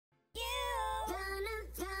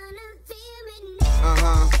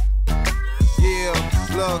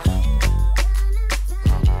look.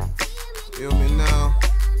 Feel me now.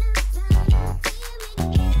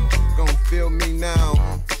 Gon' feel me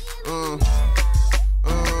now.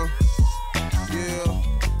 Yeah.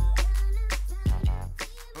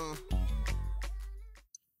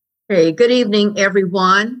 Hey, good evening,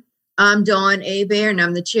 everyone. I'm Dawn Abear, and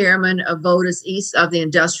I'm the chairman of Voters East of the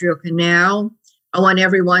Industrial Canal. I want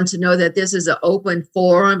everyone to know that this is an open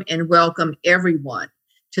forum and welcome everyone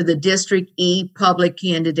to the District E Public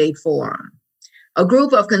Candidate Forum. A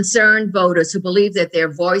group of concerned voters who believe that their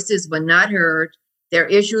voices were not heard, their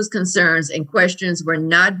issues, concerns, and questions were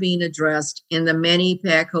not being addressed in the many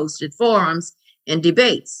PAC-hosted forums and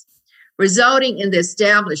debates, resulting in the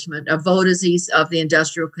establishment of Voters East of the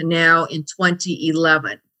Industrial Canal in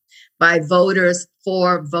 2011 by voters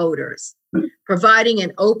for voters, providing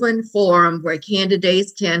an open forum where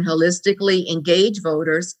candidates can holistically engage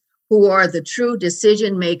voters who are the true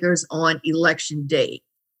decision makers on election day.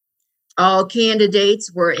 All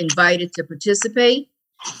candidates were invited to participate.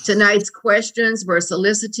 Tonight's questions were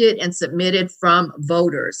solicited and submitted from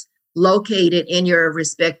voters located in your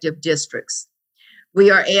respective districts. We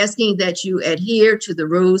are asking that you adhere to the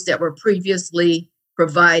rules that were previously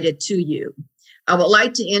provided to you. I would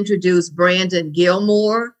like to introduce Brandon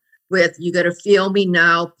Gilmore with You Gotta Feel Me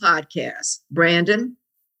Now podcast. Brandon.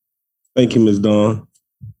 Thank you, Ms. Dawn.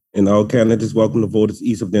 And all candidates, welcome to Voters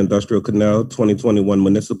East of the Industrial Canal 2021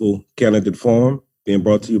 Municipal Candidate Forum, being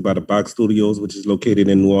brought to you by the Box Studios, which is located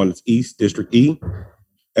in New Orleans East, District E.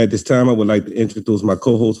 At this time, I would like to introduce my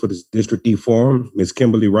co-host for this District E Forum, Ms.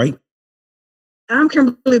 Kimberly Wright. I'm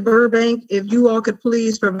Kimberly Burbank. If you all could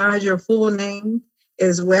please provide your full name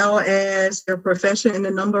as well as your profession and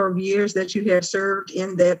the number of years that you have served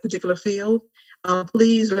in that particular field.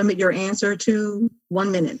 Please limit your answer to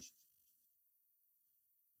 1 minute.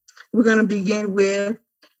 We're going to begin with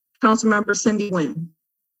Councilmember Cyndi Nguyen.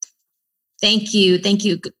 Thank you.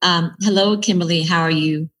 Hello, Kimberly. How are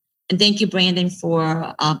you? And thank you, Brandon,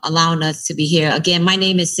 for allowing us to be here. Again, my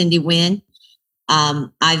name is Cyndi Nguyen.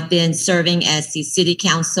 I've been serving as the City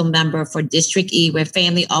Council member for District E, where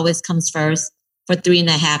family always comes first, for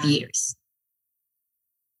 3.5 years.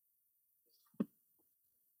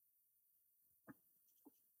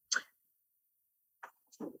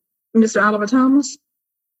 Mr. Oliver Thomas.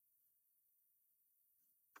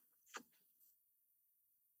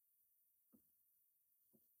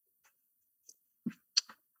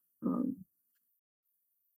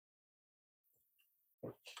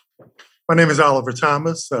 My name is Oliver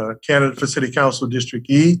Thomas, candidate for City Council District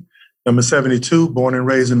E, number 72, born and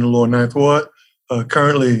raised in the Lower Ninth Ward.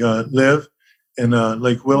 Currently live in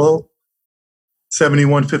Lake Willow,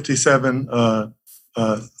 7157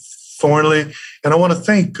 Thornley. And I want to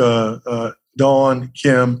thank Dawn,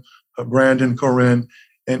 Kim, Brandon, Corinne,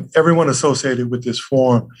 and everyone associated with this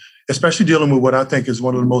forum, especially dealing with what I think is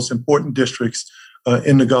one of the most important districts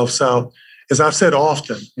in the Gulf South. As I've said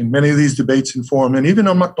often in many of these debates and forums, and even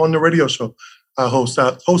on the radio show I host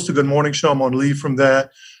a Good Morning Show. I'm on leave from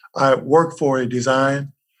that. I work for a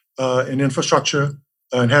design and infrastructure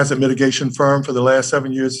and hazard mitigation firm for the last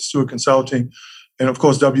 7 years, Stewart Consulting, and of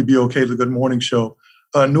course, WBOK, the Good Morning Show.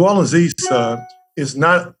 New Orleans East is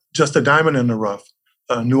not just a diamond in the rough.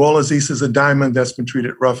 New Orleans East is a diamond that's been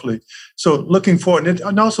treated roughly. So looking forward,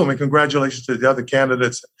 and also my congratulations to the other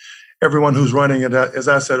candidates, everyone who's running it. As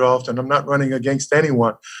I said often, I'm not running against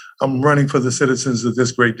anyone. I'm running for the citizens of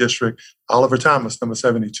this great district. Oliver Thomas, number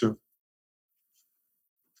 72.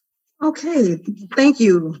 Okay, thank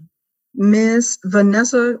you. Ms.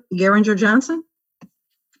 Vanessa Geringer-Johnson.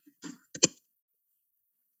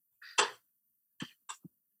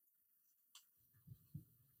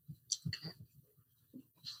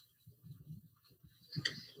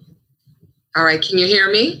 All right, can you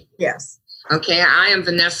hear me? Yes. Okay, I am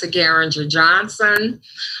Vanessa Geringer-Johnson.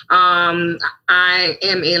 I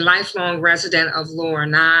am a lifelong resident of Lower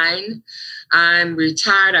 9. I'm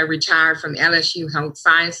retired. I retired from LSU Health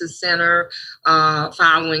Sciences Center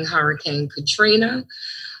following Hurricane Katrina.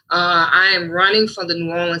 I am running for the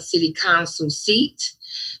New Orleans City Council seat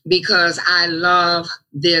because I love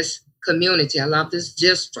this community. I love this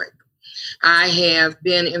district. I have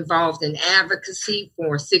been involved in advocacy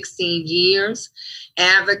for 16 years,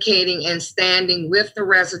 advocating and standing with the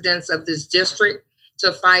residents of this district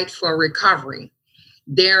to fight for recovery.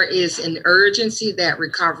 There is an urgency that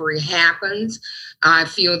recovery happens. I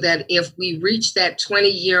feel that if we reach that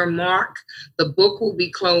 20-year mark, the book will be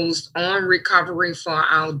closed on recovery for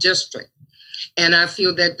our district. And I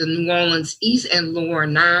feel that the New Orleans East and Lower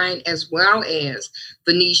 9, as well as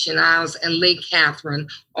Venetian Isles and Lake Catherine,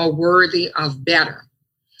 are worthy of better.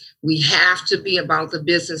 We have to be about the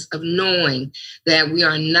business of knowing that we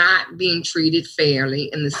are not being treated fairly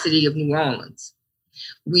in the city of New Orleans.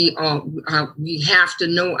 We have to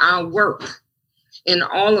know our work in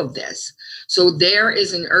all of this. So there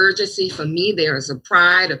is an urgency for me. There is a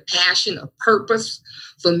pride, a passion, a purpose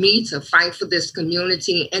for me to fight for this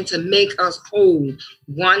community and to make us whole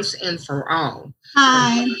once and for all.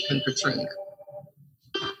 Hi. And Katrina.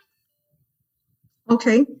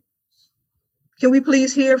 Okay. Can we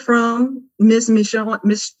please hear from Miss Michon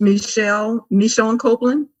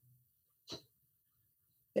Copelin?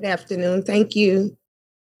 Good afternoon. Thank you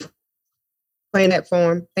for playing that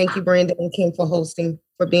form. Thank you, Brandon and Kim,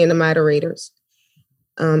 for being the moderators.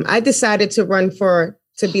 I decided to run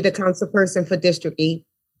to be the council person for District E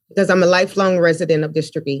because I'm a lifelong resident of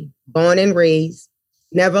District E, born and raised,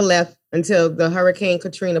 never left until the Hurricane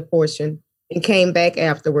Katrina portion and came back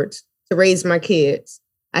afterwards to raise my kids.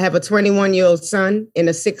 I have a 21-year-old son and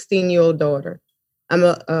a 16-year-old daughter. I'm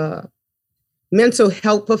a mental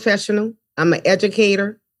health professional. I'm an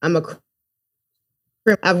educator.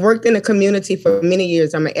 I've worked in the community for many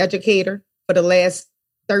years. I'm an educator for the last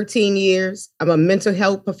 13 years. I'm a mental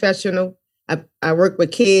health professional. I work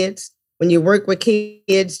with kids. When you work with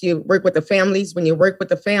kids, you work with the families. When you work with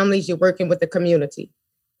the families, you're working with the community.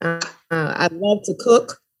 I love to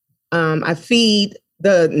cook. I feed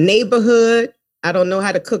the neighborhood. I don't know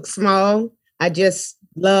how to cook small. I just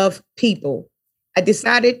love people. I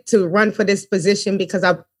decided to run for this position because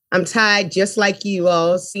I'm tired, just like you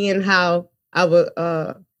all, seeing how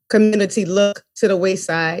our community look to the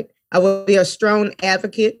wayside. I will be a strong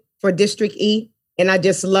advocate for District E, and I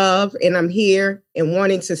just love, and I'm here and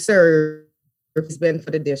wanting to serve. It's been for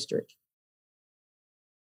the district.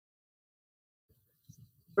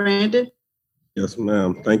 Brandon? Yes,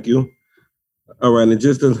 ma'am. Thank you. All right, and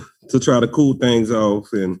just to try to cool things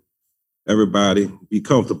off and everybody be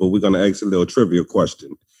comfortable, we're going to ask a little trivia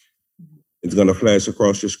question. It's going to flash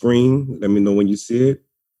across your screen. Let me know when you see it.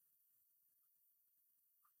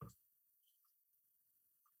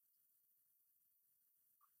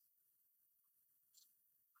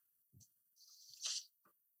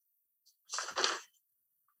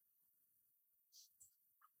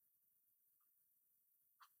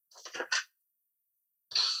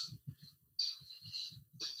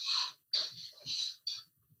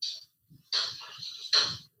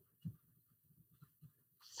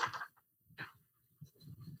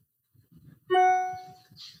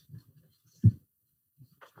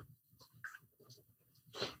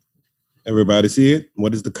 Everybody see it?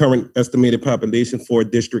 What is the current estimated population for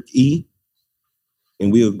District E?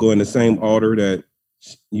 And we'll go in the same order that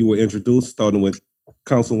you were introduced, starting with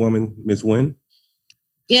Councilwoman Ms. Nguyen.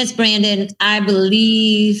 Yes, Brandon, I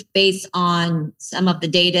believe based on some of the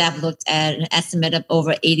data I've looked at, an estimate of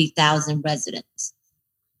over 80,000 residents.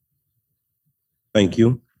 Thank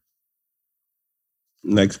you.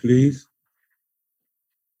 Next, please.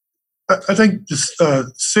 I think this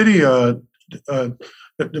city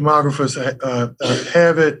demographers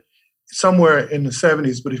have it somewhere in the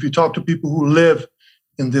 70s, but if you talk to people who live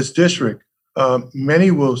in this district,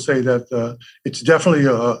 many will say that it's definitely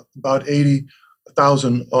about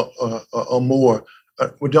 80,000 or more.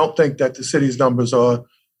 We don't think that the city's numbers or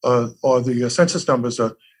the census numbers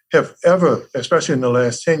have ever, especially in the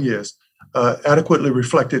last 10 years, adequately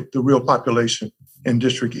reflected the real population in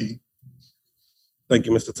District E. Thank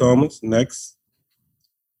you, Mr. Thomas. Next.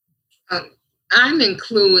 I'm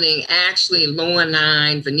including actually Lower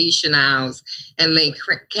 9, Venetian Isles, and Lake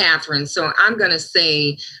Catherine. So I'm going to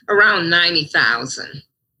say around 90,000.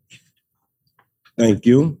 Thank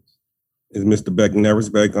you. Is Mr. Bagnearis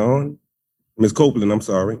back on? Ms. Copelin, I'm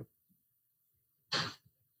sorry.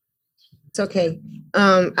 It's okay.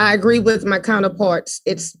 I agree with my counterparts.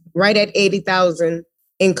 It's right at 80,000,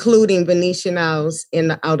 including Venetian Isles in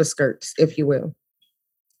the outer skirts, if you will.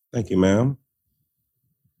 Thank you, ma'am.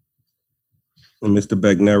 And Mr.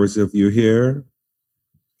 Bagnearis, if you're here,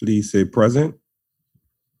 please say present.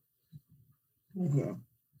 Okay,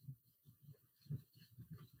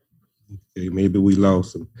 maybe we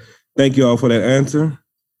lost him. Thank you all for that answer.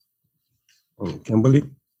 Kimberly?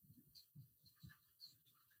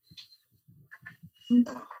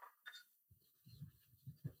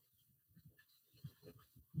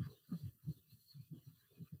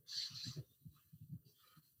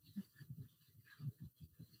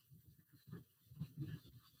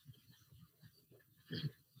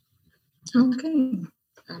 Okay.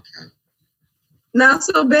 Not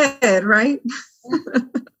so bad, right?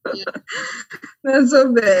 Yeah. Not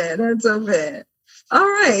so bad. Not so bad. All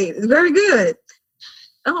right. Very good.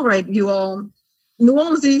 All right, you all. New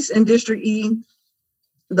Orleans East and District E,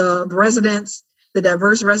 the residents the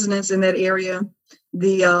diverse residents in that area,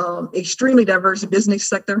 the extremely diverse business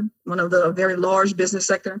sector, one of the very large business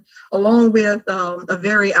sector, along with a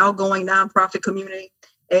very outgoing nonprofit community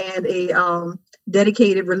and a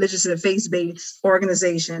dedicated religious and faith-based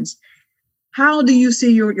organizations. How do you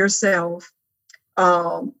see yourself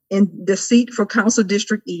in the seat for Council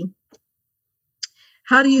District E?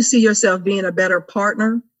 How do you see yourself being a better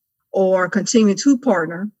partner or continuing to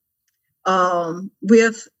partner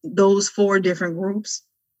with those 4 different groups?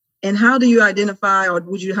 And how do you identify, or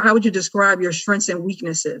how would you describe your strengths and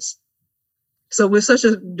weaknesses? So with such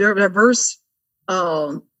a diverse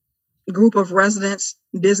group of residents,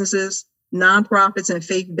 businesses, nonprofits, and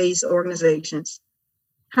faith-based organizations,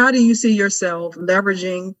 how do you see yourself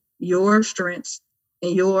leveraging your strengths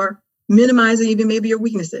and your minimizing even maybe your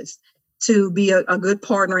weaknesses to be a good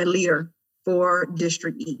partner and leader for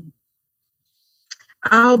District E?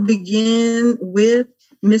 I'll begin with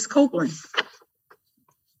Ms. Copelin.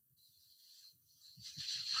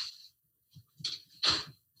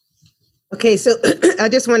 Okay, so I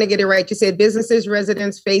just want to get it right. You said businesses,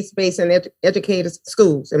 residents, faith-based, and educators,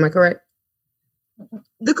 schools. Am I correct?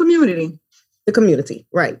 The community. The community,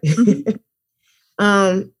 right.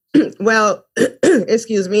 Well,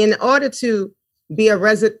 excuse me, in order to be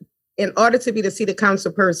the city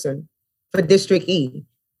council person for District E,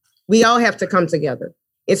 we all have to come together.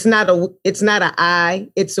 It's not a I,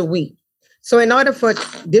 it's a we. So in order for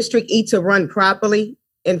District E to run properly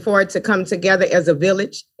and for it to come together as a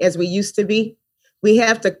village, as we used to be, we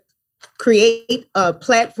have to create a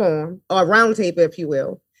platform or a roundtable, if you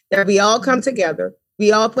will, that we all come together,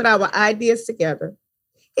 we all put our ideas together,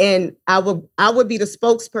 and I would be the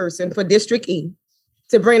spokesperson for District E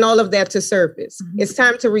to bring all of that to surface. It's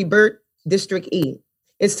time to rebirth District E.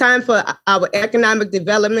 It's time for our economic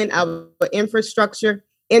development, our infrastructure,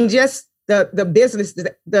 and just the business,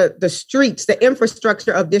 the streets, the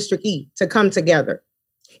infrastructure of District E to come together.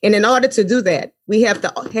 And in order to do that, we have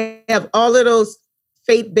to have all of those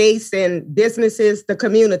faith-based and businesses, the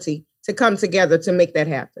community, to come together to make that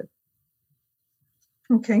happen.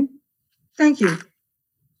 Okay, thank you.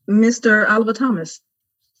 Mr. Oliver Thomas.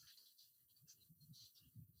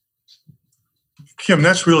 Kim,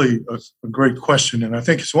 that's really a great question. And I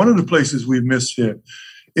think it's one of the places we've missed here.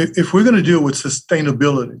 If we're going to deal with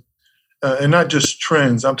sustainability and not just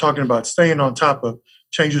trends, I'm talking about staying on top of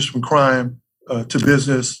changes from crime to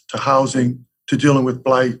business, to housing, to dealing with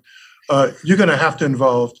blight, you're going to have to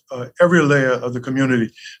involve every layer of the community.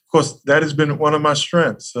 Of course, that has been one of my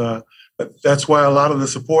strengths. That's why a lot of the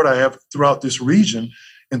support I have throughout this region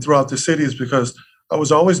and throughout the city is because I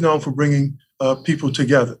was always known for bringing people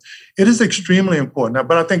together. It is extremely important. Now,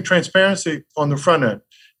 but I think transparency on the front end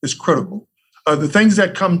is critical. The things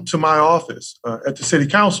that come to my office at the city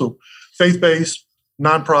council, faith-based,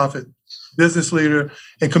 nonprofit, business leader,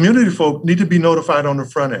 and community folk need to be notified on the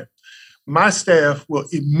front end. My staff will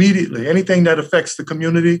immediately, anything that affects the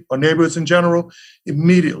community or neighborhoods in general,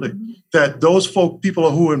 immediately, that those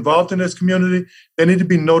people who are involved in this community, they need to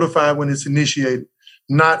be notified when it's initiated,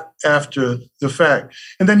 not after the fact.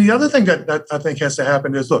 And then the other thing that I think has to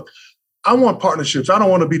happen is, look, I want partnerships. I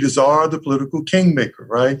don't want to be the czar, the political kingmaker,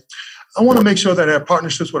 right? I want to make sure that I have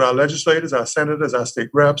partnerships with our legislators, our senators, our state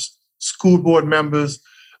reps, school board members,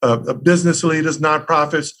 business leaders,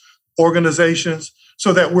 nonprofits, organizations,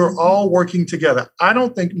 so that we're all working together. I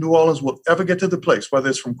don't think New Orleans will ever get to the place, whether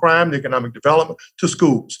it's from crime to economic development to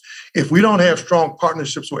schools, if we don't have strong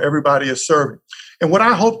partnerships where everybody is serving. And what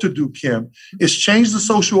I hope to do, Kim, is change the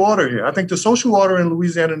social order here. I think the social order in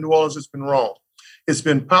Louisiana and New Orleans has been wrong. It's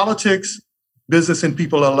been politics, business, and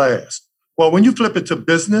people are last. Well, when you flip it to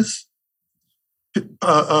business,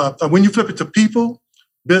 when you flip it to people,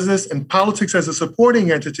 business, and politics as a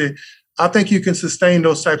supporting entity, I think you can sustain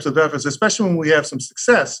those types of efforts, especially when we have some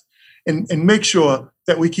success, and make sure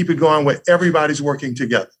that we keep it going where everybody's working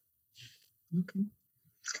together. Okay.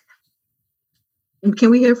 And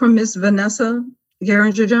can we hear from Ms. Vanessa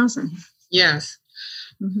Garringer-Johnson? Yes.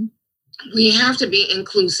 We have to be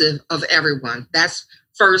inclusive of everyone. That's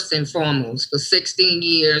first and foremost. For 16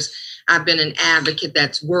 years, I've been an advocate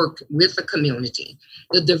that's worked with the community,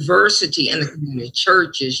 the diversity in the community,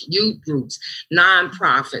 churches, youth groups,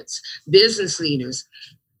 nonprofits, business leaders,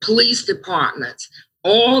 police departments.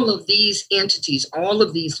 All of these entities, all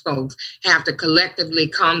of these folks have to collectively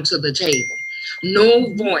come to the table.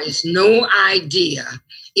 No voice, no idea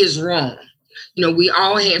is wrong. You know, we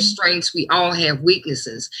all have strengths, we all have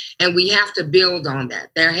weaknesses, and we have to build on that.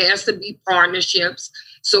 There has to be partnerships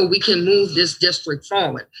so we can move this district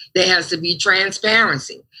forward. There has to be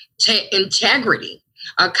transparency, integrity,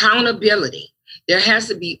 accountability. There has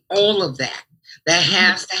to be all of that. that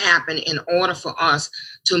has to happen in order for us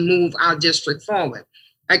to move our district forward.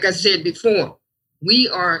 Like I said before, we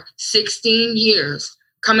are 16 years,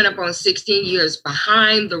 coming up on 16 years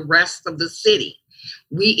behind the rest of the city.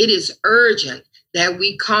 It is urgent that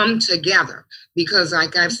we come together because,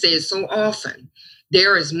 like I've said so often,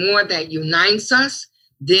 there is more that unites us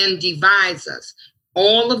than divides us.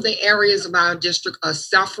 All of the areas of our district are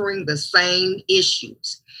suffering the same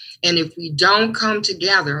issues. And if we don't come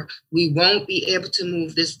together, we won't be able to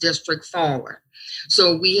move this district forward.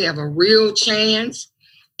 So we have a real chance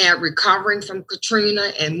at recovering from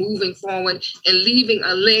Katrina and moving forward and leaving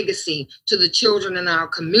a legacy to the children in our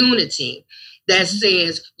community that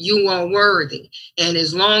says you are worthy. And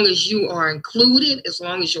as long as you are included, as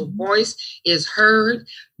long as your voice is heard,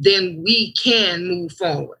 then we can move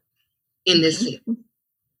forward in this city.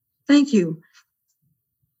 Thank you.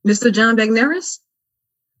 Mr. John Bagnearis?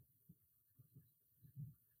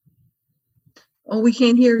 Oh, we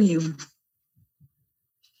can't hear you.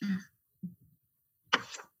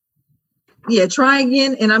 Yeah, try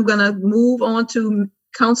again, and I'm gonna move on to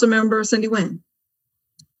Councilmember Cyndi Nguyen.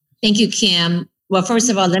 Thank you, Kim. Well, first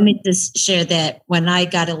of all, let me just share that when I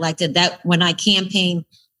got elected, that when I campaigned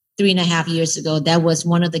 3.5 years ago, that was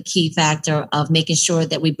one of the key factor of making sure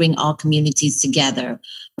that we bring all communities together,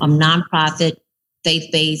 nonprofit,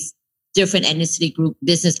 faith-based, different ethnicity group,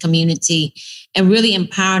 business community, and really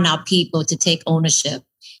empowering our people to take ownership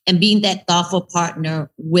and being that thoughtful partner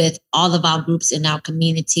with all of our groups in our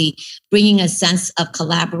community, bringing a sense of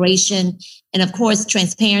collaboration and, of course,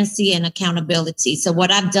 transparency and accountability. So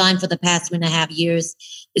what I've done for the past 3.5 years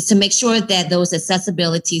is to make sure that those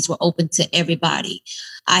accessibilities were open to everybody.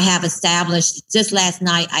 I have established, just last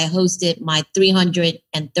night, I hosted my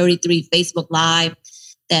 333 Facebook Live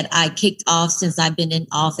that I kicked off since I've been in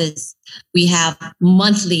office. We have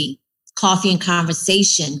monthly coffee and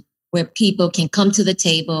conversation where people can come to the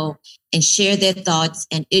table and share their thoughts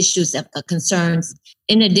and issues of concerns.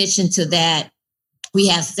 In addition to that, we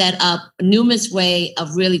have set up a numerous way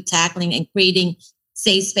of really tackling and creating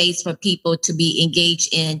safe space for people to be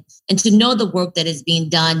engaged in and to know the work that is being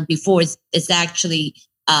done before it's actually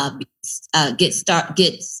gets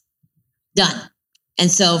done. And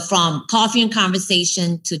so from coffee and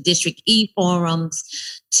conversation to District E forums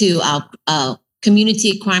to our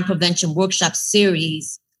community crime prevention workshop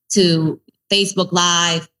series to Facebook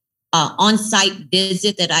Live, on-site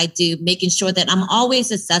visit that I do, making sure that I'm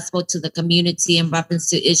always accessible to the community in reference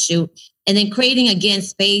to issue, and then creating, again,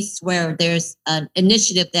 space where there's an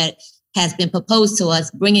initiative that has been proposed to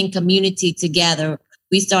us, bringing community together.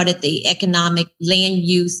 We started the Economic Land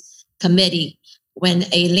Use Committee. When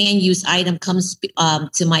a land use item comes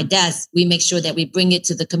to my desk, we make sure that we bring it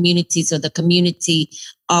to the community so the community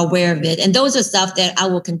are aware of it. And those are stuff that I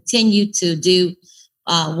will continue to do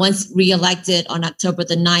once reelected on October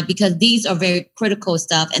the 9th, because these are very critical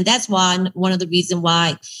stuff. And that's why one of the reasons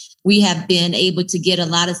why we have been able to get a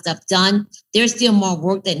lot of stuff done. There's still more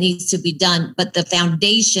work that needs to be done, but the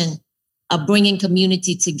foundation of bringing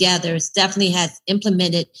community together definitely has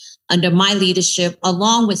implemented under my leadership,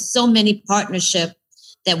 along with so many partnerships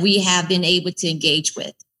that we have been able to engage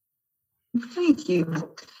with. Thank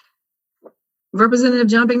you. Representative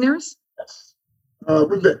John Bagnearis? Yes.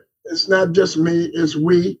 It's not just me, it's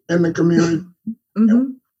we in the community.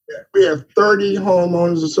 Mm-hmm. We have 30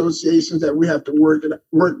 homeowners associations that we have to work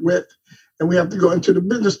with, and we have to go into the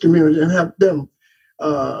business community and help them,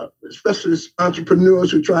 especially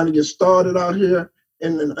entrepreneurs who are trying to get started out here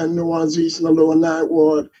in New Orleans East and the Lower Ninth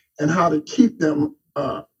Ward, and how to keep them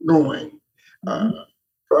going.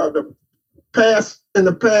 For the past,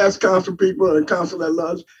 council people and council at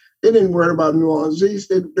large, they didn't worry about New Orleans East.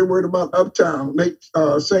 They worried about Uptown,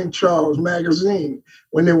 St. Charles Magazine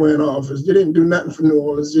when they were in office. They didn't do nothing for New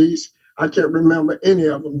Orleans East. I can't remember any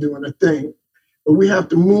of them doing a thing. But we have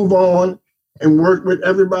to move on and work with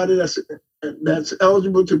everybody that's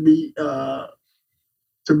eligible to be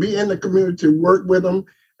in the community, work with them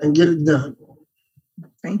and get it done.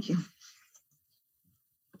 Thank you.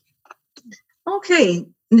 Okay,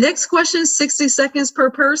 next question, 60 seconds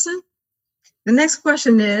per person. The next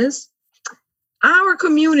question is, our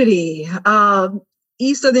community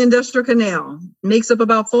east of the Industrial Canal makes up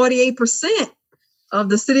about 48% of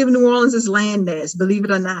the city of New Orleans' land mass, believe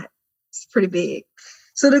it or not. It's pretty big.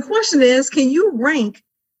 So the question is, can you rank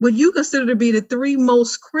what you consider to be the 3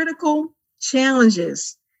 most critical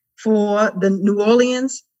challenges for the New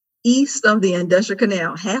Orleans east of the Industrial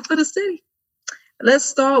Canal, half of the city? Let's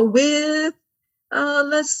start with,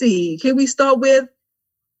 let's see, can we start with,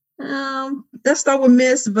 let's start with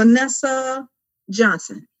Miss Vanessa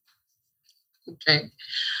Johnson. Okay.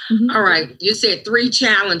 All right, you said 3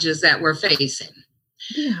 challenges that we're facing.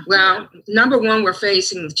 Yeah. Well, number one, we're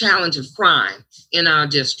facing the challenge of crime in our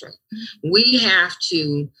district. We have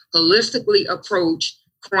to holistically approach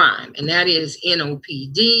crime, and that is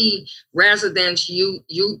NOPD, residents,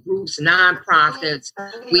 youth groups, nonprofits.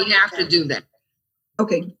 We have to do that.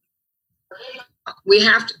 Okay. We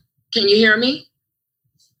have to. Can you hear me?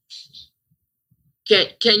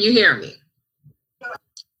 Can you hear me?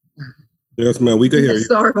 Yes, ma'am, we can hear you.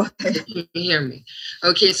 Sorry about that. Can you hear me?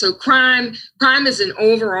 Okay, so crime is an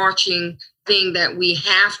overarching thing that we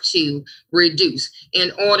have to reduce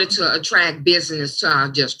in order to attract business to our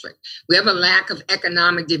district. We have a lack of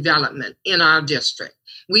economic development in our district.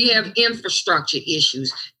 We have infrastructure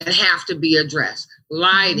issues that have to be addressed,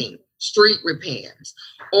 lighting, street repairs.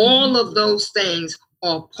 All of those things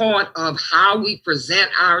are part of how we present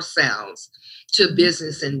ourselves to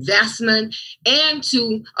business investment and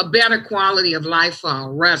to a better quality of life for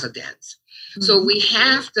our residents. So we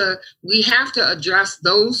have to address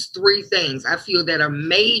those 3 things I feel that are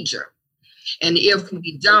major. And if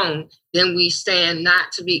we don't, then we stand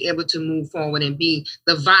not to be able to move forward and be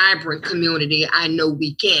the vibrant community I know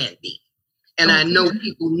we can be. And I know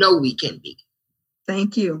people know we can be.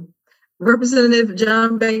 Thank you. Representative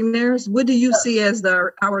John Bagnearis, what do you see as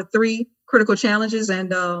our 3 critical challenges,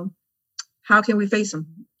 and how can we face them?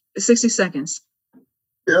 60 seconds.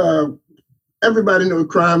 Everybody knows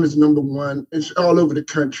crime is number one. It's all over the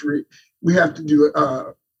country. We have to do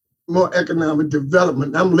more economic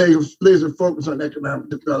development. I'm laser focused on economic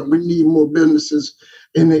development. We need more businesses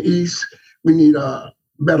in the East. We need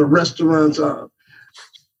better restaurants.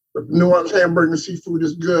 New Orleans hamburger and seafood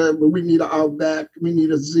is good, but we need an Outback. We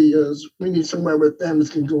need a Zia's. We need somewhere where families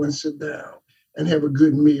can go and sit down and have a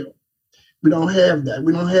good meal. We don't have that.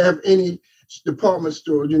 We don't have any department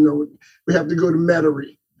stores. You know, we have to go to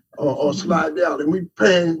Metairie or Slidell, and we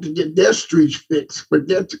paying to get their streets fixed,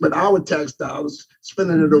 but our tax dollars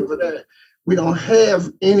spending it over there. We don't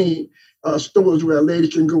have any stores where a lady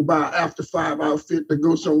can go buy an after 5 outfit to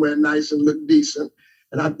go somewhere nice and look decent.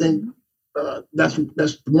 And I think that's 3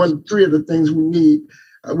 of the things we need.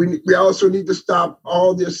 We also need to stop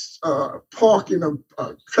all this parking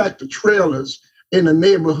of tractor trailers in the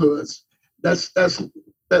neighborhoods. The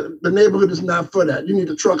neighborhood is not for that. You need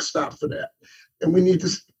a truck stop for that. And we need to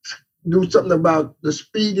do something about the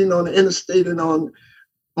speeding on the interstate and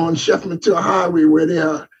on Sheffield Hill Highway, where they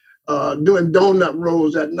are doing donut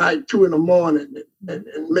rolls at night, 2 in.the and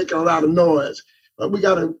making a lot of noise. But we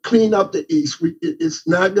got to clean up the East. It's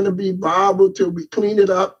not going to be viable till we clean it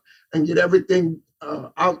up and get everything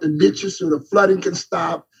out the ditches so the flooding can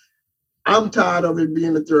stop. I'm tired of it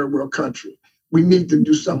being a third world country. We need to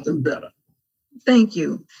do something better. Thank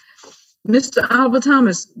you. Mr. Oliver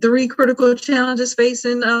Thomas, 3 critical challenges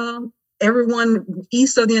facing everyone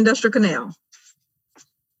east of the Industrial Canal.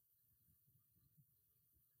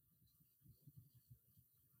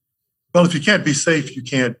 Well, if you can't be safe, you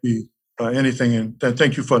can't be anything. And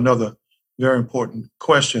thank you for another very important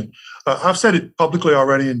question. I've said it publicly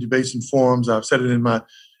already in debates and forums. I've said it in my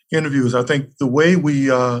interviews. I think the way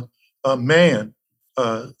we man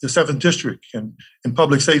the 7th District and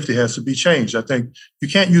public safety has to be changed. I think you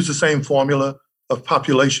can't use the same formula of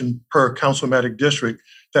population per councilmatic district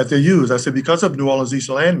that they use. I said because of New Orleans East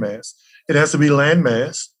landmass, it has to be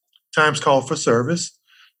landmass times call for service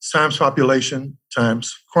times population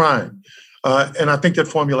times crime. And I think that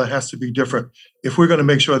formula has to be different if we're going to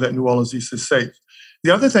make sure that New Orleans East is safe.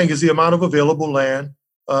 The other thing is the amount of available land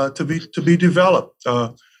to be developed.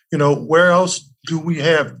 Where else do we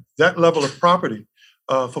have that level of property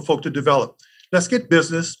for folk to develop? Let's get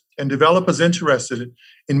business and developers interested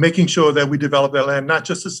in making sure that we develop that land, not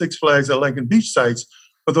just the Six Flags or Lincoln Beach sites,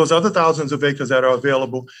 but those other thousands of acres that are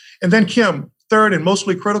available. And then, Kim, third and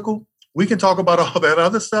mostly critical, we can talk about all that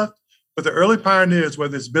other stuff, but the early pioneers,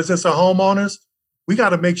 whether it's business or homeowners, we got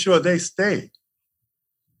to make sure they stay.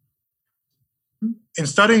 In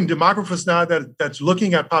studying demographers now that's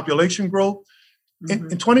looking at population growth, in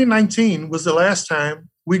 2019 was the last time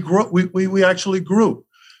we actually grew.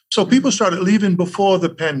 So people started leaving before the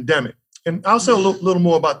pandemic. And I'll say a little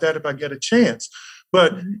more about that if I get a chance.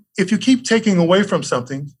 But if you keep taking away from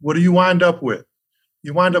something, what do you wind up with?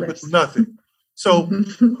 You wind up with nothing. So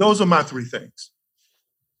those are my 3 things.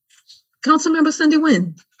 Councilmember Cyndi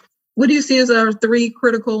Nguyen, what do you see as our 3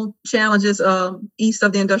 critical challenges east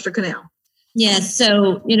of the Industrial Canal? Yeah,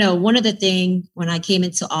 so, one of the things when I came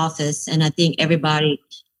into office, and I think everybody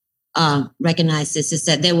recognized this, is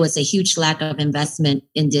that there was a huge lack of investment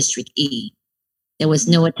in District E. There was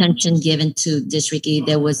no attention given to District E.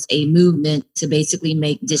 There was a movement to basically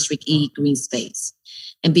make District E green space.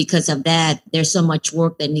 And because of that, there's so much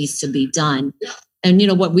work that needs to be done. And, you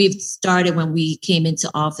know, what we've started when we came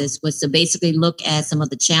into office was to basically look at some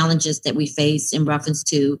of the challenges that we face in reference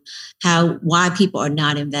to why people are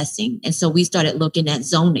not investing. And so we started looking at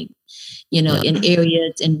zoning, you know, in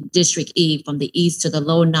areas in District E, from the east to the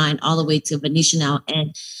lower 9, all the way to Venetian now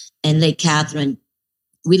and Lake Catherine.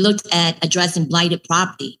 We looked at addressing blighted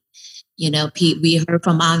property. You know, we heard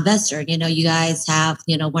from our investor, you know, you guys have,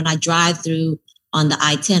 you know, when I drive through on the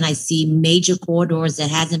I-10, I see major corridors that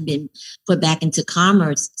hasn't been put back into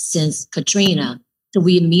commerce since Katrina. So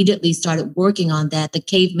we immediately started working on that. The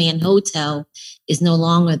Caveman Hotel is no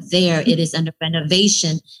longer there. It is under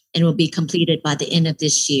renovation and will be completed by the end of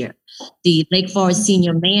this year. The Lake Forest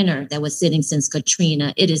Senior Manor that was sitting since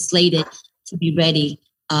Katrina, it is slated to be ready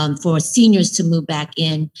for seniors to move back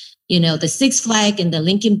in. You know, the Six Flag and the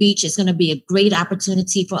Lincoln Beach is going to be a great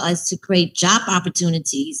opportunity for us to create job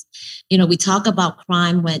opportunities. You know, we talk about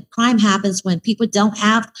crime. When crime happens, when people don't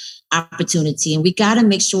have opportunity, and we got to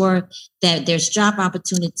make sure that there's job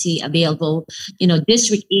opportunity available. You know,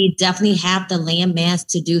 District E definitely have the land mass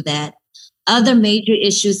to do that. Other major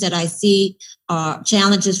issues that I see are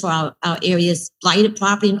challenges for our areas: blighted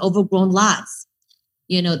property and overgrown lots.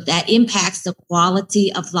 You know, that impacts the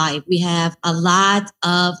quality of life. We have a lot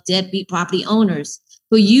of deadbeat property owners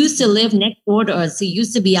who used to live next door to us, who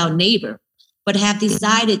used to be our neighbor, but have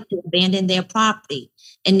decided to abandon their property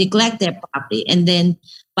and neglect their property. And then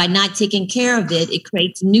by not taking care of it, it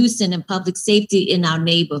creates nuisance and public safety in our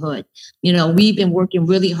neighborhood. You know, we've been working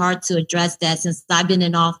really hard to address that since I've been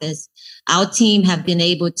in office. Our team have been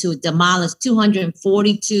able to demolish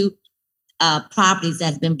 242 properties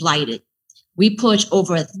that's been blighted. We push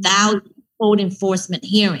over 1,000 code enforcement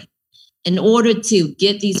hearings. In order to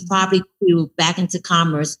get these properties back into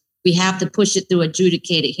commerce, we have to push it through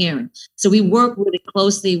adjudicated hearing. So we work really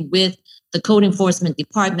closely with the code enforcement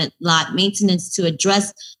department, lot maintenance, to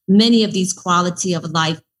address many of these quality of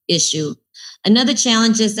life issues. Another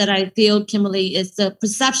challenge is that I feel, Kimberly, is the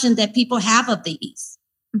perception that people have of the East.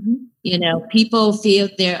 Mm-hmm. You know, people feel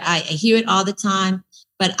I hear it all the time,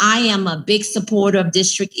 but I am a big supporter of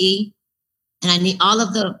District E. And I need all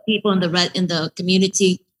of the people in the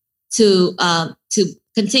community to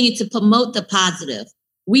continue to promote the positive.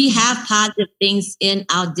 We have positive things in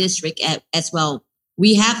our district as well.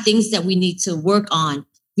 We have things that we need to work on.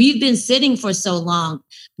 We've been sitting for so long.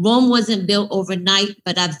 Rome wasn't built overnight,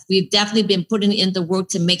 but we've definitely been putting in the work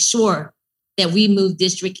to make sure that we move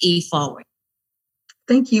District E forward.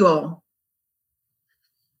 Thank you all.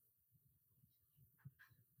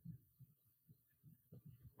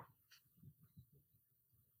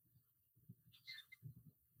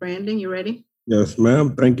 Brandon, you ready? Yes,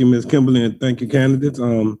 ma'am. Thank you, Ms. Kimberly, and thank you, candidates.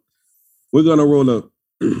 We're gonna roll a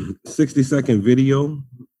 60-second video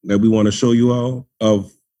that we want to show you all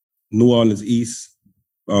of New Orleans East,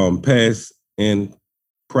 past and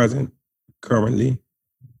present, currently.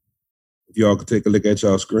 If y'all could take a look at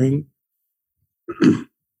y'all screen.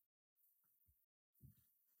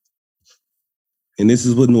 And this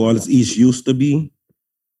is what New Orleans East used to be.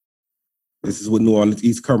 This is what New Orleans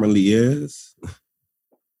East currently is.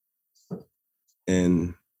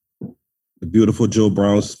 And the beautiful Joe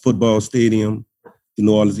Brown's football stadium, the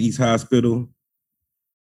New Orleans East Hospital,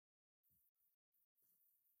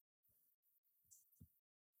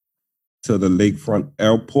 to the Lakefront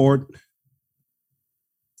Airport, to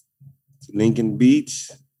Lincoln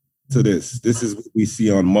Beach, to this. This is what we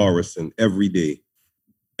see on Morrison every day,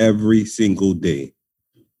 every single day.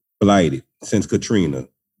 Blighted since Katrina,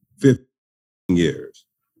 15 years.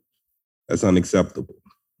 That's unacceptable.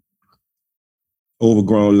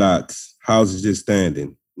 Overgrown lots, houses just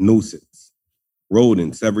standing, nuisance,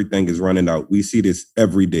 rodents, everything is running out. We see this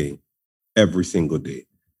every day, every single day.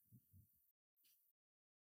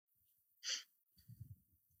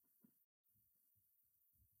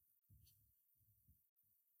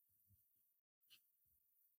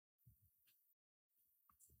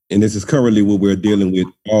 And this is currently what we're dealing with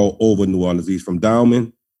all over New Orleans East, from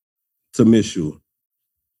Dowman to Michon.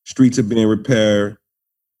 Streets are being repaired.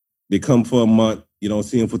 They come for a month. You don't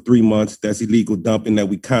see them for 3 months. That's illegal dumping that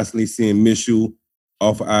we constantly see in Michon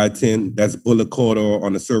off of I-10. That's Bullet Corridor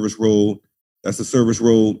on the service road. That's the service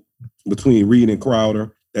road between Reed and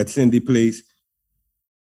Crowder. That's Cyndi Place.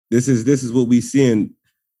 This is what we seeing.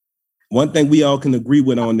 One thing we all can agree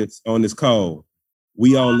with on this call,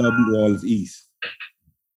 we all love New Orleans East.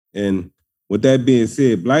 And with that being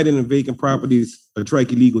said, blighted and vacant properties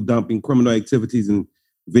attract illegal dumping, criminal activities, and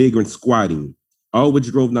vagrant squatting, all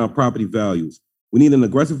which drove down property values. We need an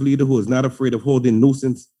aggressive leader who is not afraid of holding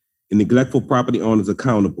nuisance and neglectful property owners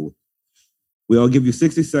accountable. We'll give you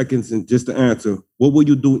 60 seconds and just to answer. What will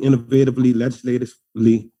you do innovatively,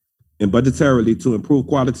 legislatively, and budgetarily to improve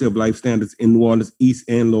quality of life standards in New Orleans East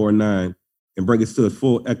and Lower 9 and bring us to its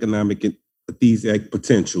full economic and aesthetic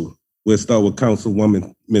potential? We'll start with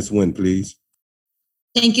Councilwoman Ms. Nguyen, please.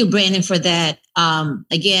 Thank you, Brandon, for that.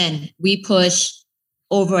 Again, we push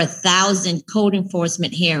over 1,000 code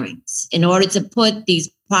enforcement hearings in order to put these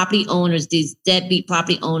property owners, these deadbeat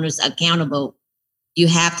property owners accountable. You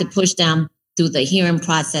have to push them through the hearing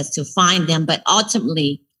process to find them, but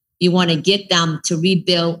ultimately you want to get them to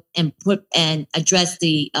rebuild and address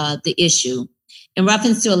the issue. In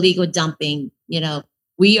reference to illegal dumping,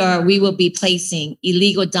 we will be placing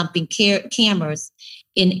illegal dumping cameras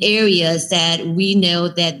in areas that we know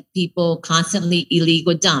that people constantly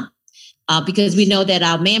illegal dump, because we know that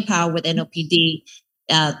our manpower with NOPD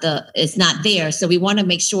is not there. So we want to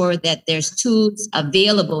make sure that there's tools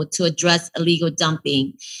available to address illegal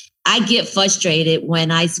dumping. I get frustrated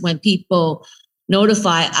when people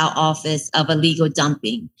notify our office of illegal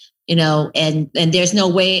dumping, and there's no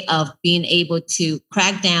way of being able to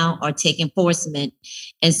crack down or take enforcement.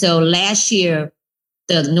 And so last year,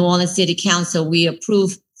 the New Orleans City Council, we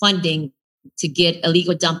approved funding to get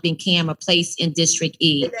illegal dumping camera placed in District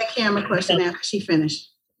E. Get that camera question after she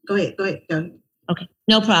finished. Go ahead. Okay,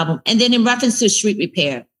 no problem. And then in reference to street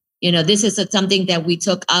repair, this is something that we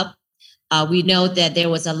took up. We know that there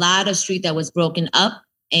was a lot of street that was broken up,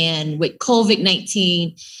 and with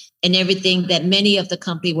COVID-19 and everything that many of the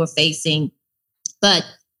company were facing, but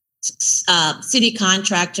city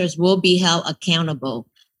contractors will be held accountable.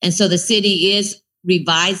 And so the city is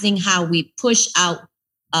revising how we push out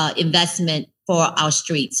investment for our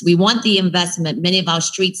streets. We want the investment. Many of our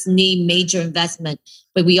streets need major investment,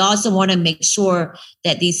 but we also want to make sure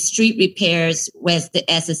that these street repairs, as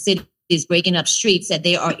the city is breaking up streets, that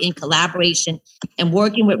they are in collaboration and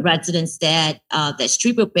working with residents that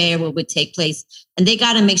street repair would take place. And they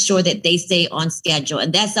got to make sure that they stay on schedule.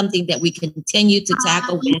 And that's something that we continue to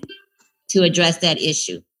tackle to address that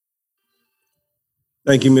issue.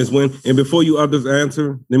 Thank you, Ms. Nguyen. And before you others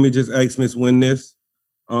answer, let me just ask Ms. Nguyen this.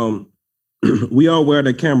 We are aware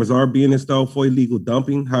that cameras are being installed for illegal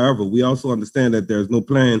dumping. However, we also understand that there's no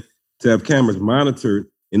plan to have cameras monitored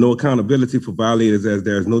and no accountability for violators, as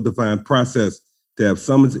there is no defined process to have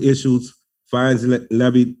summons issued, fines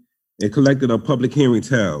levied, and collected or public hearings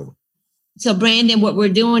held. So Brandon, what we're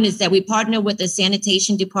doing is that we partner with the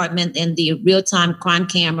sanitation department and the real-time crime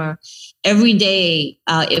camera. Every day,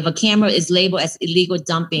 if a camera is labeled as illegal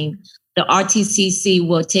dumping, the RTCC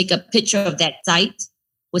will take a picture of that site,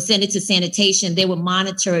 will send it to sanitation. They will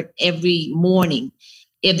monitor it every morning.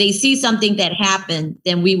 If they see something that happened,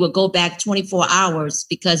 then we will go back 24 hours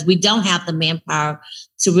because we don't have the manpower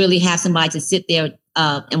to really have somebody to sit there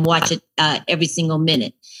and watch it every single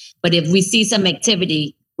minute. But if we see some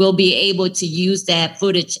activity, we'll be able to use that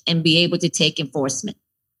footage and be able to take enforcement.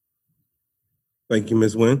 Thank you,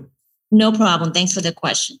 Ms. Nguyen. No problem. Thanks for the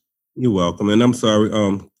question. You're welcome. And I'm sorry,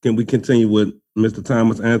 can we continue with Mr.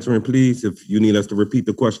 Thomas answering, please? If you need us to repeat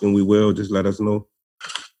the question, we will. Just let us know.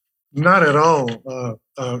 Not at all.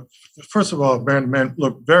 First of all, man,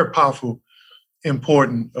 look, very powerful,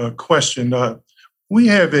 important question. We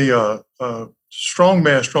have a strong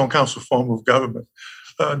man, strong council form of government.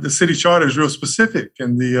 The city charter is real specific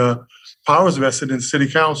in the powers vested in the city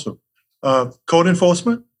council. Code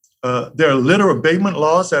enforcement, there are litter abatement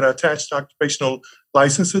laws that are attached to occupational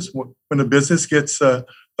licenses when a business gets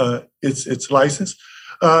its license.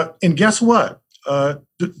 And guess what?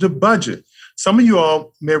 The budget. Some of you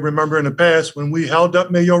all may remember in the past when we held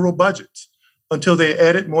up mayoral budgets until they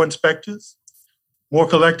added more inspectors, more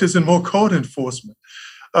collectors, and more code enforcement.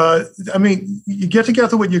 You get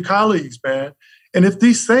together with your colleagues, man, and if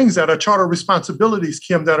these things that are charter responsibilities,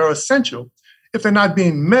 Kim, that are essential, if they're not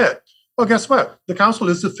being met, well, guess what? The council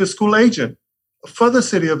is the fiscal agent for the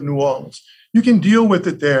city of New Orleans. You can deal with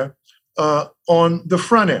it there on the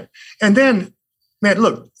front end. And then, man,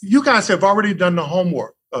 look, you guys have already done the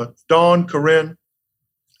homework. Dawn, Corinne,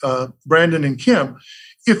 Brandon, and Kim.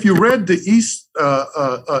 If you read the East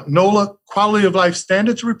NOLA Quality of Life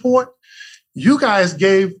Standards Report, you guys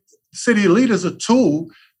gave city leaders a tool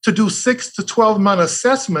to do 6 to 12-month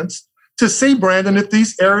assessments to see, Brandon, if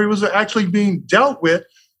these areas are actually being dealt with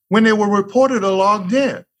when they were reported or logged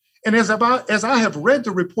in. And as I have read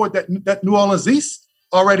the report that New Orleans East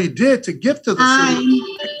already did to give to the city,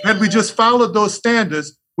 had we just followed those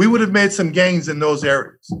standards, we would have made some gains in those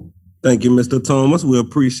areas. Thank you, Mr. Thomas. We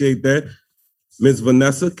appreciate that. Ms.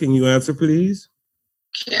 Vanessa, can you answer, please?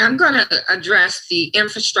 Okay, I'm going to address the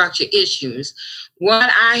infrastructure issues.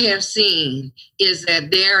 What I have seen is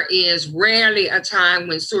that there is rarely a time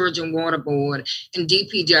when Sewage and Water Board and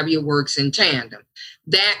DPW works in tandem.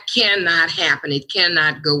 That cannot happen. It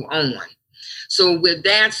cannot go on. So with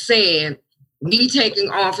that said, me taking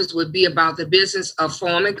office would be about the business of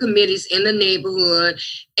forming committees in the neighborhood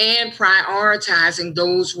and prioritizing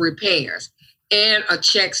those repairs, and a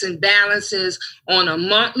checks and balances on a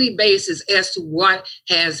monthly basis as to what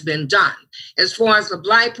has been done. As far as the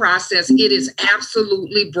blight process, it is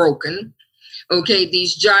absolutely broken. Okay,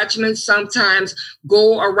 these judgments sometimes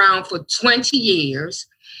go around for 20 years.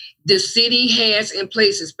 The city has in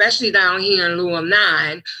place, especially down here in Lower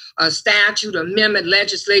 9, a statute amendment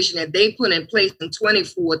legislation that they put in place in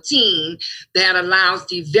 2014 that allows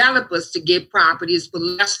developers to get properties for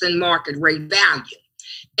less than market rate value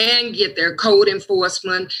and get their code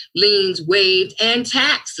enforcement liens waived and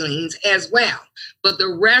tax liens as well. But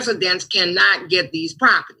the residents cannot get these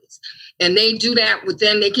properties. And they do that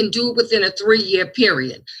they can do it within a 3-year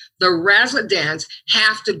period. The residents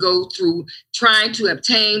have to go through trying to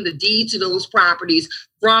obtain the deed to those properties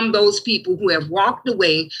from those people who have walked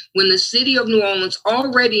away when the city of New Orleans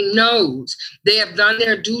already knows they have done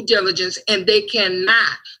their due diligence and they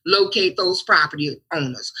cannot locate those property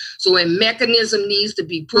owners. So a mechanism needs to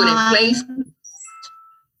be put in place.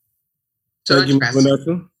 Thank you,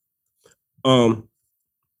 Vanessa.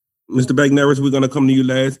 Mr. Bagnearis, we're going to come to you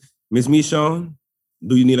last. Ms. Michon,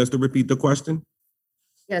 do you need us to repeat the question?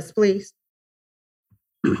 Yes, please.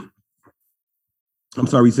 I'm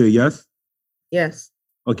sorry, you said yes? Yes.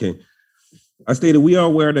 Okay. I stated we are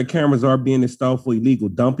aware that cameras are being installed for illegal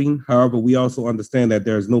dumping. However, we also understand that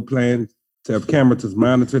there is no plan to have cameras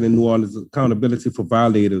monitored in New Orleans accountability for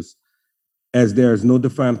violators, as there is no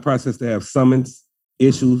defined process to have summons,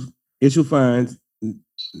 issue fines,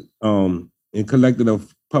 and collected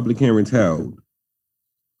of public hearings held.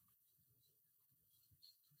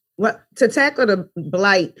 Well, to tackle the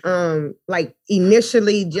blight, like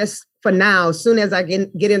initially, just for now, as soon as I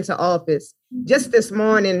get into office, just this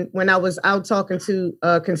morning when I was out talking to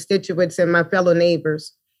constituents and my fellow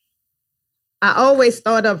neighbors, I always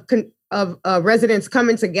thought of residents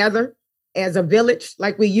coming together as a village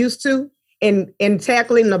like we used to and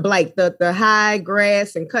tackling the blight, the high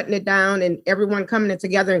grass and cutting it down and everyone coming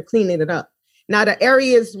together and cleaning it up. Now, the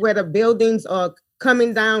areas where the buildings are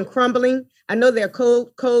coming down, crumbling, I know there are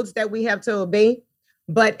codes that we have to obey,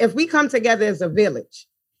 but if we come together as a village,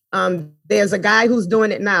 there's a guy who's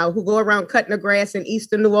doing it now who go around cutting the grass in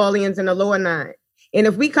Eastern New Orleans and the Lower 9. And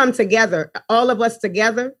if we come together, all of us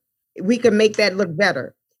together, we can make that look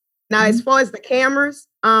better. Now, as far as the cameras,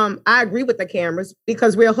 I agree with the cameras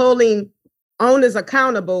because we're holding owners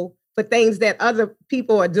accountable for things that other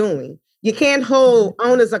people are doing. You can't hold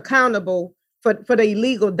owners accountable for the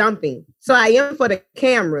illegal dumping. So I am for the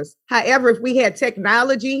cameras. However, if we had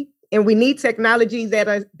technology, and we need technology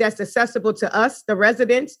that's accessible to us, the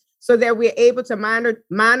residents, so that we're able to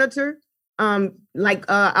monitor. Like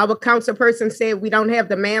our council person said, we don't have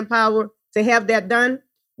the manpower to have that done.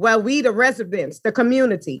 Well, we, the residents, the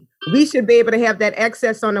community, we should be able to have that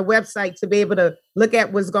access on the website to be able to look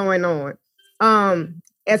at what's going on.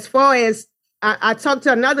 As far as, I talked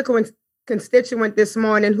to another constituent this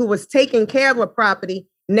morning who was taking care of a property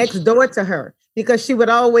next door to her because she would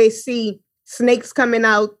always see snakes coming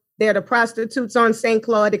out. They're the prostitutes on St.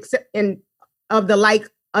 Claude, and of the like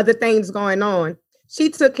other things going on. She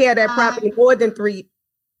took care of that property more than 3.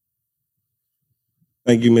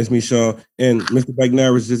 Thank you, Ms. Michon. And Mr.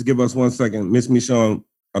 Bagnearis, just give us 1 second. Ms. Michon,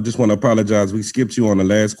 I just want to apologize. We skipped you on the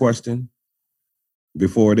last question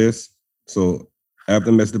before this. So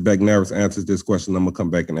after Mr. Bagnearis answers this question, I'm going to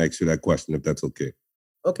come back and ask you that question, if that's okay.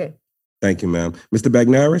 Okay. Thank you, ma'am. Mr.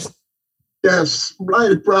 Bagnearis? Yes,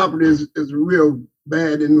 blighted property is real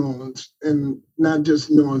bad in New Orleans, and not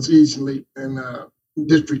just New Orleans Eastly and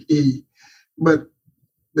District E, but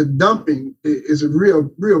the dumping is a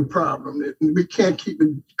real problem. We can't keep it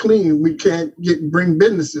clean. We can't bring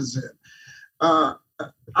businesses in.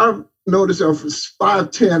 I've noticed of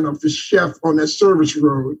 510 of the chef on that service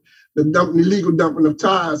road, the illegal dumping of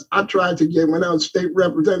tires. I tried to get, when I was state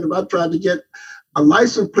representative, I tried to get a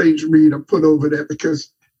license plate reader put over there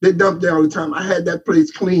because they dump there all the time. I had that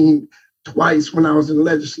place cleaned twice when I was in the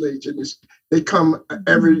legislature. They come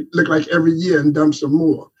look like every year and dump some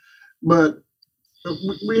more. But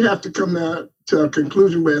we have to come to a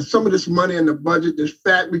conclusion where some of this money in the budget, this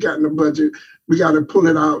fat we got in the budget, we got to pull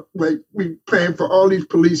it out. Like we paying for all these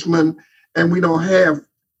policemen and we don't have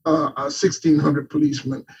 1,600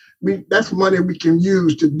 policemen. That's money we can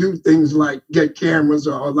use to do things like get cameras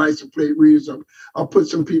or license plate readers or put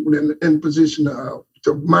some people in position to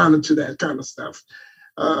to monitor that kind of stuff.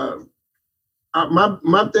 My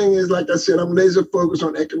thing is, like I said, I'm laser focused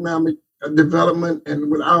on economic development,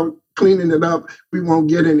 and without cleaning it up, we won't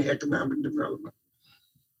get any economic development.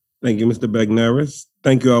 Thank you, Mr. Bagnearis.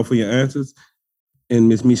 Thank you all for your answers. And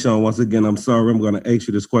Ms. Michon, once again, I'm sorry, I'm going to ask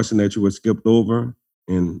you this question that you were skipped over,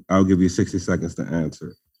 and I'll give you 60 seconds to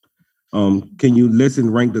answer. Can you list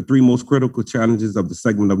and rank the 3 most critical challenges of the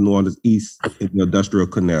segment of New Orleans East in the Industrial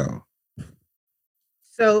Canal?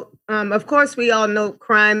 So, of course, we all know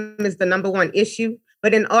crime is the #1 issue,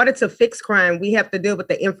 but in order to fix crime, we have to deal with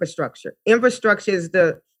the infrastructure. Infrastructure is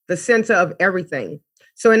the center of everything.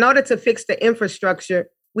 So in order to fix the infrastructure,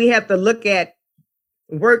 we have to look at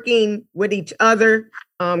working with each other,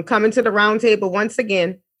 coming to the round table once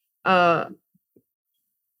again, to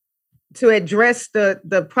address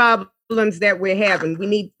the problems that we're having. We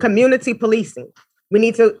need community policing. We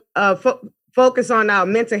need to focus on our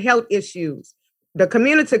mental health issues. The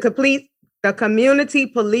community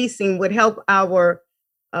policing would help our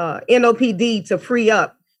NOPD to free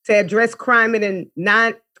up, to address crime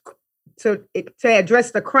to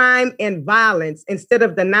address the crime and violence instead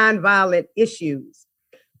of the nonviolent issues.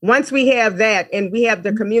 Once we have that and we have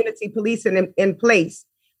the community policing in place,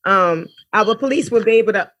 our police will be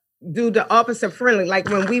able to do the officer friendly. Like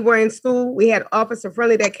when we were in school, we had officer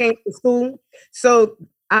friendly that came to school. So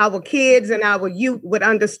our kids and our youth would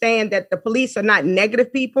understand that the police are not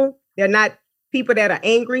negative people. They're not people that are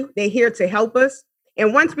angry. They're here to help us.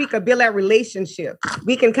 And once we could build that relationship,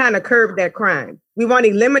 we can kind of curb that crime. We won't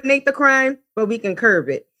eliminate the crime, but we can curb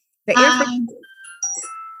it.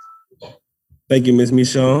 Thank you, Ms.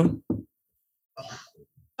 Michon.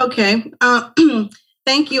 Okay.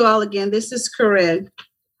 Thank you all again. This is Corinne.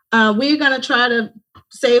 We're going to try to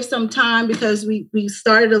save some time because we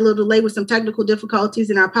started a little late with some technical difficulties,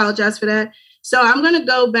 and I apologize for that. So I'm going to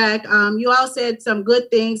go back. You all said some good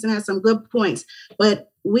things and had some good points, but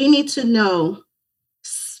we need to know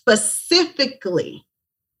specifically,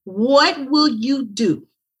 what will you do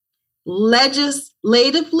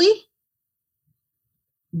legislatively,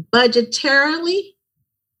 budgetarily,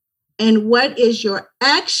 and what is your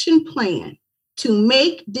action plan to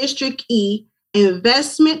make District E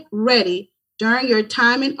investment ready during your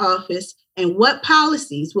time in office, and what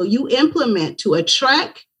policies will you implement to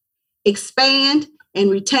attract, expand, and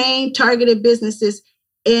retain targeted businesses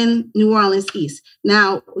in New Orleans East?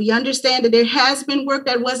 Now, we understand that there has been work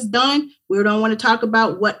that was done. We don't want to talk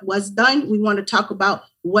about what was done. We want to talk about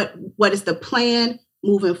what is the plan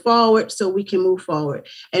moving forward so we can move forward.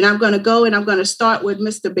 And I'm going to go and I'm going to start with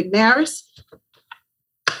Mr. Bagnearis.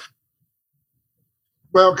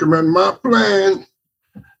 Welcome. And my plan,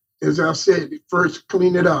 as I said, first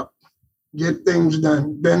clean it up, get things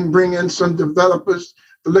done, then bring in some developers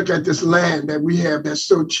to look at this land that we have that's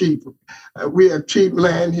so cheap. We have cheap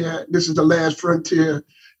land here. This is the last frontier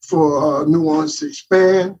for New Orleans to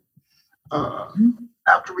expand.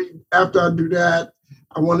 After I do that,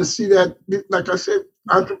 I want to see that, like I said,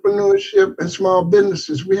 entrepreneurship and small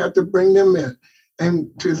businesses, we have to bring them in.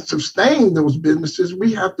 And to sustain those businesses,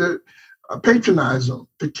 we have to patronize them,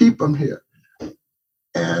 to keep them here.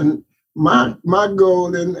 And my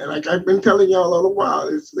goal, and like I've been telling y'all all the while,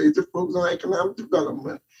 is to focus on economic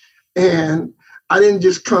development. And I didn't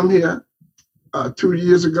just come here 2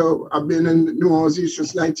 years ago. I've been in New Orleans East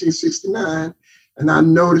since 1969, and I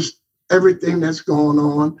noticed everything that's going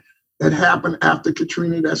on that happened after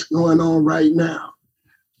Katrina that's going on right now.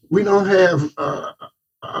 We don't have a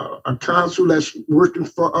council that's working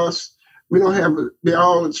for us. We don't have,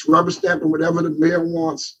 it's rubber stamping whatever the mayor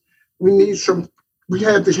wants. We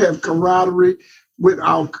have to have camaraderie with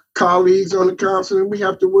our colleagues on the council, and we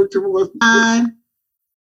have to work towards.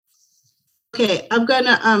 Okay, I'm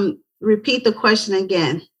gonna repeat the question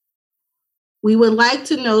again. We would like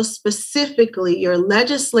to know specifically your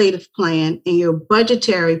legislative plan and your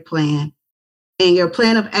budgetary plan and your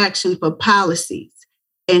plan of action for policies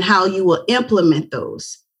and how you will implement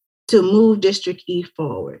those to move District E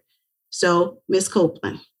forward. So, Ms.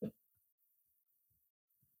 Copelin.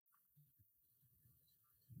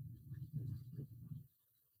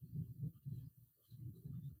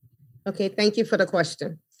 Okay, thank you for the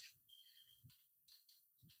question.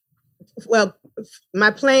 Well,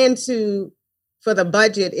 my plan for the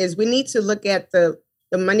budget is we need to look at the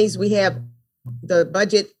monies we have, the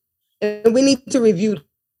budget, and we need to review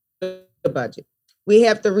the budget. We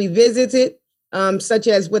have to revisit it, such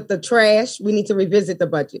as with the trash, we need to revisit the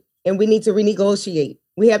budget and we need to renegotiate.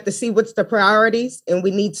 We have to see what's the priorities, and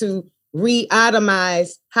we need to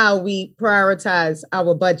re-itemize how we prioritize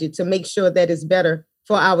our budget to make sure that it's better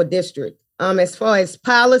for our district. As far as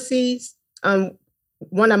policies,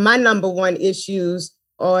 one of my number one issues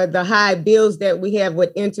are the high bills that we have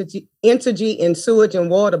with energy and sewage and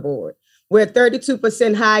water board. We're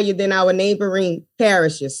 32% higher than our neighboring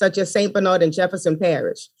parishes, such as St. Bernard and Jefferson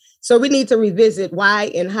Parish. So we need to revisit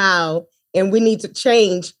why and how, and we need to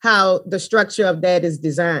change how the structure of that is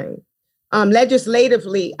designed.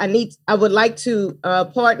 Legislatively, I would like to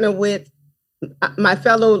partner with my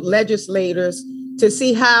fellow legislators to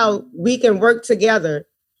see how we can work together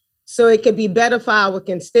so it can be better for our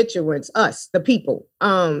constituents, us, the people,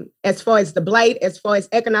 as far as the blight, as far as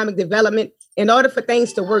economic development. In order for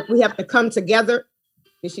things to work, we have to come together.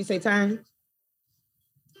 Did she say time?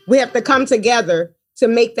 We have to come together to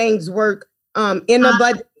make things work in the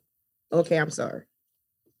budget. Okay, I'm sorry.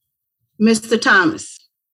 Mr. Thomas.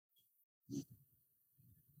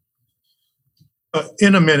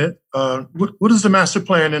 In a minute, what does the master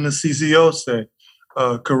plan and the CZO say,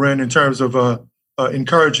 Corinne, in terms of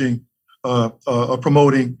encouraging or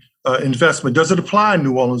promoting investment? Does it apply in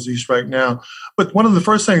New Orleans East right now? But one of the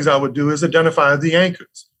first things I would do is identify the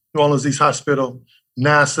anchors: New Orleans East Hospital,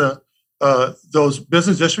 NASA, those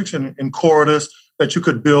business districts and corridors that you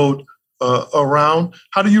could build around.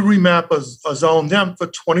 How do you remap a zone them for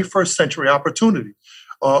 21st century opportunity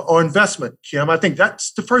or investment, Kim? I think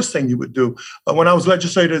that's the first thing you would do. When I was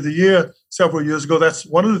Legislator of the Year several years ago, that's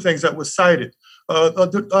one of the things that was cited,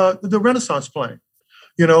 the Renaissance Plan.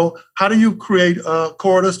 You know, how do you create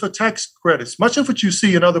corridors for tax credits? Much of what you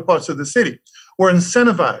see in other parts of the city were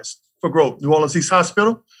incentivized for growth. New Orleans East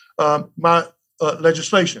Hospital, my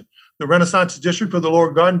legislation, the Renaissance District for the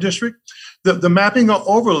Lower Garden District, the mapping or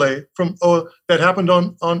overlay from that happened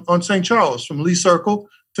on St. Charles, from Lee Circle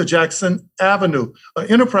to Jackson Avenue,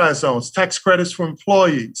 enterprise zones, tax credits for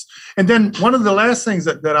employees. And then one of the last things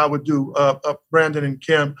that I would do, Brandon and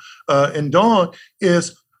Kim and Dawn,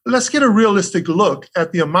 is let's get a realistic look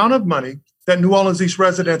at the amount of money that New Orleans East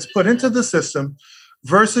residents put into the system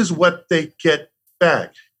versus what they get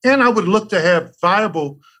back. And I would look to have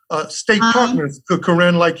viable state partners,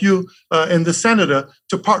 Corinne, like you and the senator,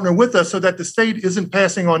 to partner with us so that the state isn't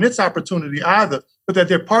passing on its opportunity either, but that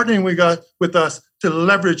they're partnering with us to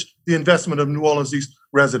leverage the investment of New Orleans East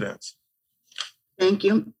residents. Thank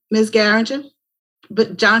you. Ms. Garringer?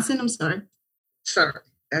 But Johnson, I'm sorry. Sorry.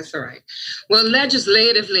 That's all right. Well,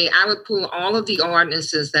 legislatively, I would pull all of the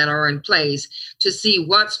ordinances that are in place to see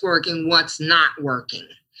what's working, what's not working.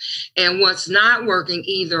 And what's not working,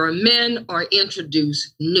 either amend or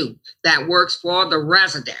introduce new that works for the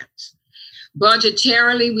residents.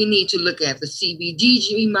 Budgetarily, we need to look at the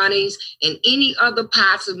CBDG monies and any other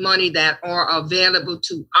pots of money that are available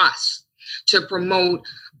to us to promote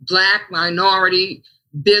Black minority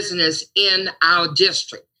business in our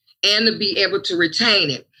district and to be able to retain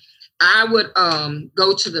it. I would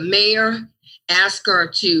go to the mayor, ask her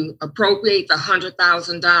to appropriate the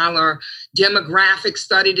 $100,000 demographic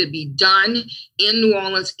study to be done in New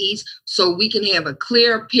Orleans East so we can have a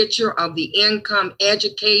clear picture of the income,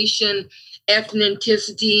 education,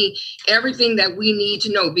 ethnicity, everything that we need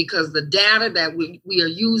to know, because the data that we are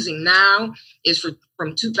using now is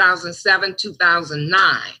from 2007,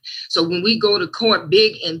 2009. So when we go to court,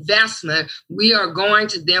 big investment, we are going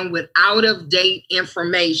to them with out-of-date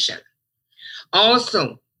information.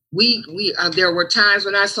 Also, there were times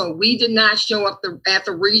when I saw we did not show up at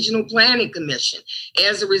the Regional Planning Commission.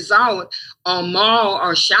 As a result, a mall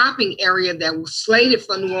or shopping area that was slated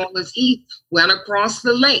for New Orleans East went across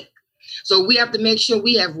the lake. So we have to make sure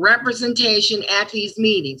we have representation at these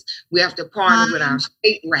meetings. We have to partner with our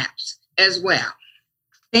state reps as well.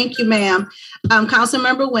 Thank you, ma'am.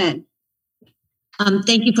 Councilmember Nguyen.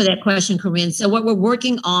 Thank you for that question, Corinne. So what we're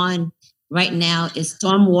working on right now is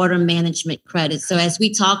stormwater management credits. So as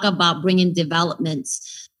we talk about bringing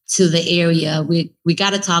developments to the area, we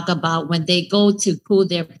got to talk about when they go to pull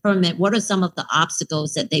their permit, what are some of the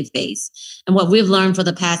obstacles that they face? And what we've learned for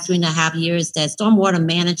the past 3.5 years, that stormwater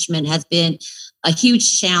management has been a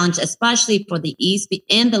huge challenge, especially for the East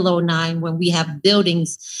and the Lower 9, when we have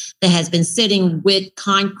buildings that has been sitting with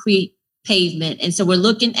concrete pavement. And so we're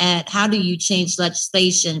looking at how do you change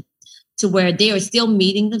legislation to where they are still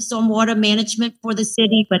meeting the stormwater management for the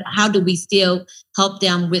city, but how do we still help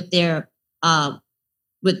them with their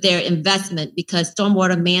investment, because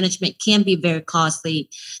stormwater management can be very costly.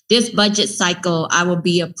 This budget cycle, I will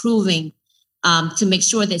be approving to make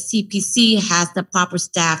sure that CPC has the proper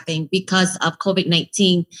staffing. Because of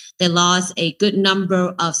COVID-19, they lost a good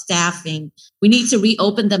number of staffing. We need to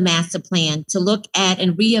reopen the master plan to look at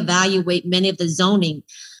and reevaluate many of the zoning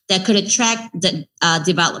that could attract the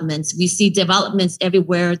developments. We see developments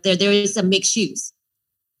everywhere. There is a mixed use.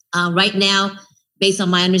 Right now, based on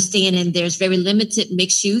my understanding, there's very limited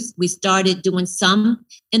mixed use. We started doing some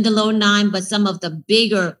in the low 9, but some of the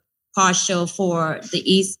bigger partial for the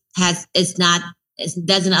East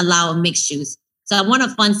doesn't allow a mixed use. So I want to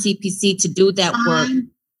fund CPC to do that work.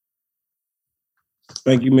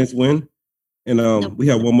 Thank you, Ms. Nguyen. And we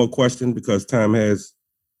have one more question because time has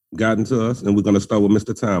gotten to us, and we're going to start with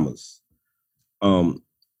Mr. Thomas.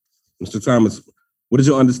 Mr. Thomas, what is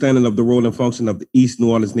your understanding of the role and function of the East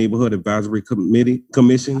New Orleans Neighborhood Advisory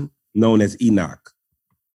Commission, known as ENOC?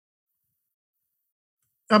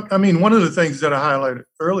 I mean, one of the things that I highlighted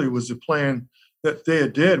earlier was the plan that they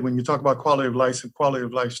did when you talk about quality of life and quality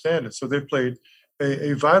of life standards. So they played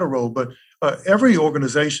a vital role. But every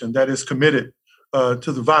organization that is committed to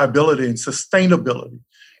the viability and sustainability,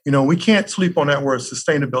 we can't sleep on that word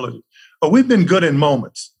sustainability. We've been good in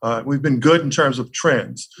moments. We've been good in terms of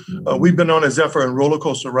trends. We've been on a Zephyr and roller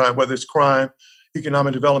coaster ride, whether it's crime,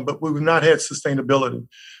 economic development, but we've not had sustainability.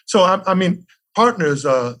 So, I mean, partners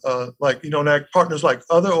partners like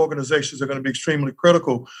other organizations are going to be extremely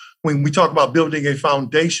critical when we talk about building a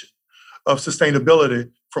foundation of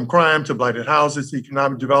sustainability, from crime to blighted houses,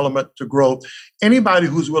 economic development to growth. Anybody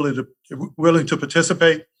who's willing to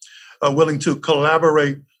participate, willing to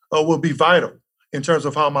collaborate, will be vital in terms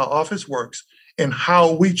of how my office works and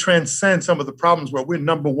how we transcend some of the problems where we're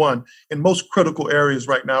number one in most critical areas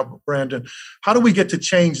right now, Brandon. How do we get to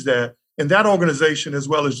change that? And that organization, as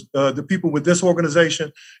well as the people with this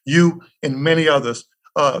organization, you and many others,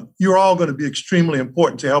 you're all going to be extremely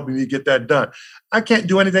important to helping me get that done. I can't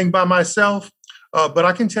do anything by myself, but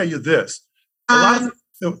I can tell you this. Thank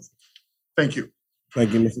you.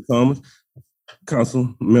 Thank you, Mr. Thomas.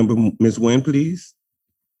 Council Member Ms. Nguyen, please.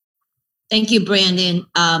 Thank you, Brandon.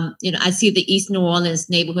 I see the East New Orleans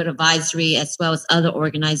Neighborhood Advisory as well as other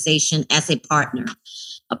organizations as a partner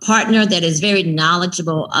that is very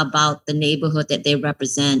knowledgeable about the neighborhood that they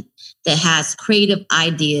represent, that has creative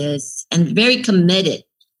ideas and very committed.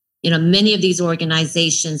 Many of these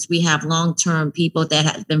organizations, we have long-term people that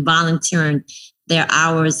have been volunteering their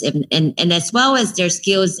hours and as well as their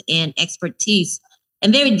skills and expertise,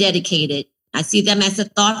 and very dedicated. I see them as a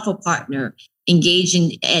thoughtful partner,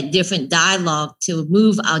 engaging at different dialogue to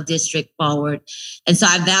move our district forward. And so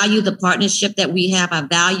I value the partnership that we have. I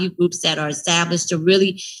value groups that are established to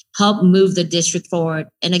really help move the district forward.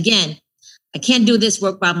 And again, I can't do this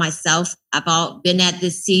work by myself. I've been at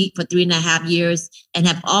this seat for 3.5 years and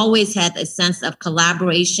have always had a sense of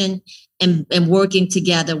collaboration and working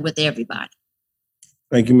together with everybody.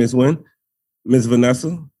 Thank you, Ms. Nguyen. Ms.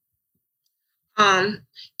 Vanessa?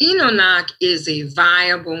 ENOC is a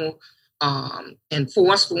viable and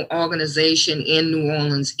forceful organization in New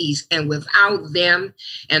Orleans East. And without them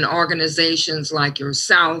and organizations like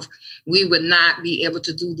yourself, we would not be able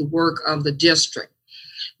to do the work of the district.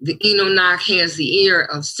 The ENOC has the ear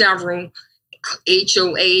of several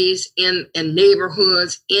HOAs in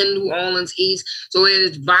neighborhoods in New Orleans East. So it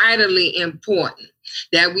is vitally important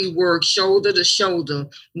that we work shoulder to shoulder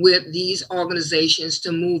with these organizations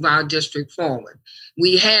to move our district forward.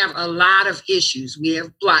 We have a lot of issues. We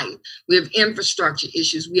have blight, we have infrastructure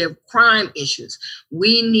issues, we have crime issues.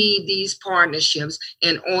 We need these partnerships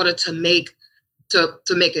in order to make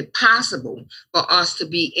it possible for us to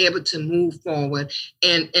be able to move forward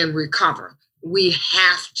and recover. We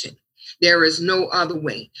have to. There is no other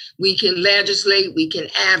way. We can legislate, we can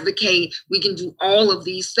advocate, we can do all of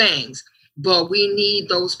these things, but we need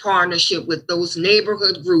those partnerships with those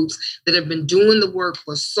neighborhood groups that have been doing the work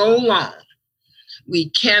for so long.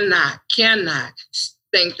 We cannot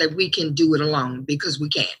think that we can do it alone, because we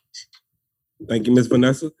can't. Thank you, Ms.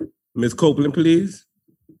 Vanessa. Ms. Copelin, please.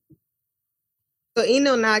 So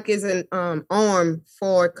ENOC is an arm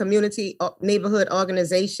for community neighborhood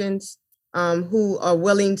organizations who are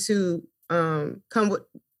willing to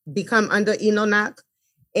become under ENOC.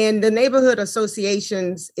 And the neighborhood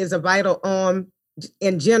associations is a vital arm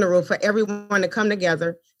in general for everyone to come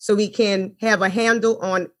together so we can have a handle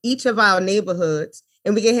on each of our neighborhoods.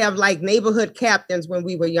 And we can have like neighborhood captains when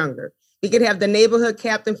we were younger. We could have the neighborhood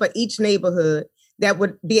captain for each neighborhood that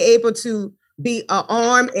would be able to be an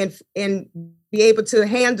arm and be able to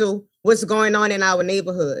handle what's going on in our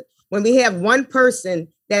neighborhood. When we have one person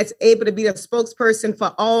that's able to be a spokesperson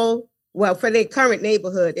for for their current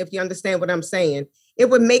neighborhood, if you understand what I'm saying, it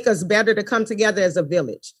would make us better to come together as a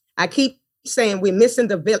village. I keep saying we're missing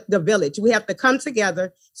the village. We have to come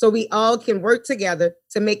together so we all can work together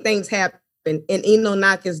to make things happen. And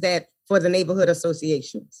ENOC is that for the neighborhood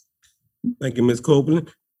associations. Thank you, Ms. Copelin.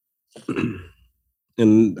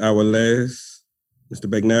 And our last, Mr.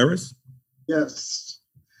 Bagnearis. Yes.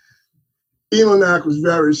 ENOC was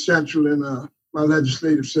very central in my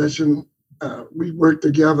legislative session we work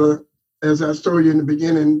together. As I told you in the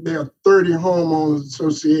beginning, there are 30 homeowners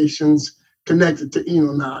associations connected to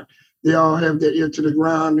Enoch. They all have their ear to the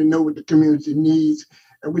ground. They know what the community needs,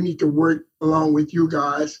 and we need to work along with you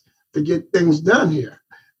guys to get things done here.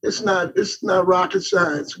 It's not rocket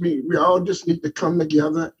science. We all just need to come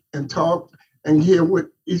together and talk and hear what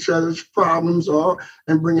each other's problems are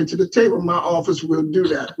and bring it to the table. My office will do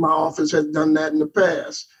that. My office has done that in the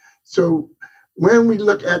past. So when we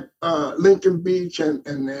look at Lincoln Beach and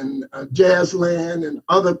Jazzland and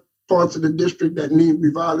other parts of the district that need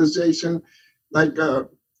revitalization, like the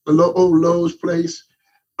old Lowe's place,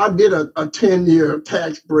 I did a 10-year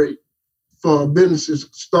tax break for businesses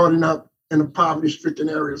starting up in a poverty-stricken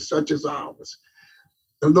areas such as ours,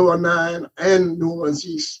 the Lower Nine and New Orleans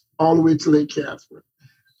East, all the way to Lake Catherine.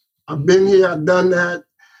 I've been here, I've done that.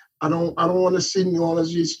 I don't want to see New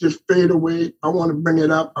Orleans East just fade away. I want to bring it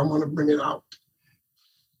up. I want to bring it out.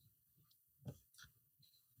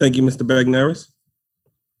 Thank you, Mr. Bagnearis.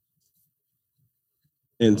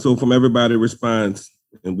 And so from everybody response,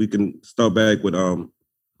 and we can start back with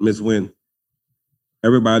Ms. Nguyen.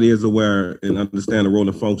 Everybody is aware and understand the role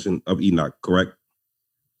and function of Enoch, correct?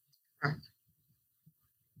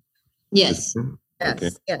 Yes. Okay.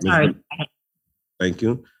 Yes. All right. Thank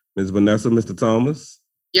you. Ms. Vanessa, Mr. Thomas?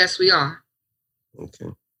 Yes, we are. Okay.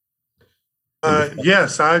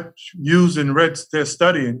 Yes, I used and read their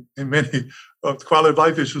study in many of the quality of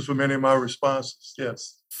life issues for many of my responses.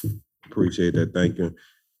 Yes. Appreciate that. Thank you.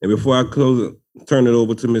 And before I close, turn it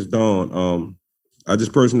over to Ms. Dawn, I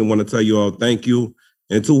just personally want to tell you all thank you.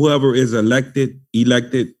 And to whoever is elected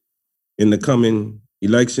in the coming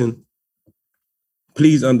election,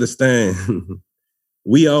 please understand,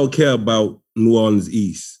 we all care about New Orleans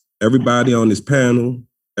East. Everybody on this panel,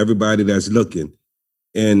 everybody that's looking.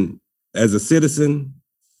 And as a citizen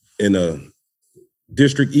and a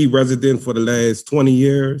District E resident for the last 20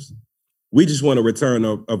 years, we just want a return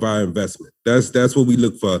of our investment. That's what we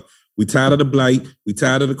look for. We tired of the blight. We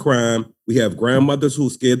tired of the crime. We have grandmothers who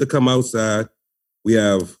are scared to come outside. We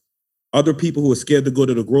have other people who are scared to go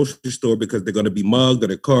to the grocery store because they're going to be mugged or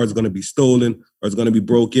their car is going to be stolen or it's going to be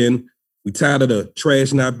broken. We tired of the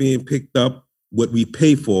trash not being picked up, what we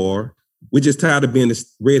pay for. We're just tired of being the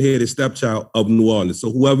red-headed stepchild of New Orleans.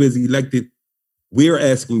 So whoever is elected, we're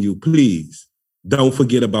asking you, please, don't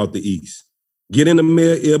forget about the East. Get in the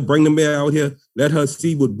mayor here, bring the mayor out here, let her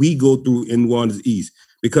see what we go through in New Orleans East.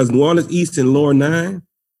 Because New Orleans East and Lower 9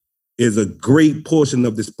 is a great portion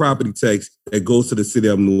of this property tax that goes to the city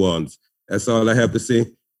of New Orleans. That's all I have to say.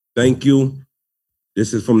 Thank you.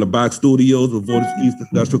 This is from the Box Studios of Voters East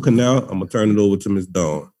Industrial Canal. I'm gonna turn it over to Ms.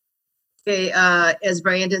 Dawn. Okay, as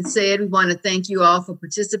Brandon said, we want to thank you all for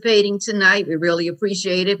participating tonight. We really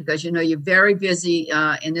appreciate it because you know you're very busy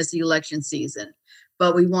in this election season.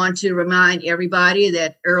 But we want to remind everybody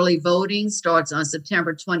that early voting starts on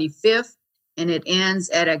September 25th and it ends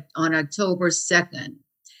on October 2nd.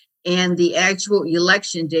 And the actual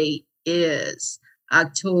election date is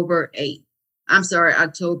October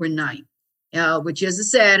 9th, which is a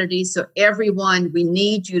Saturday. So everyone, we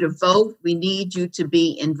need you to vote. We need you to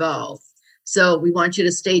be involved. So we want you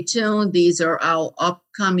to stay tuned. These are our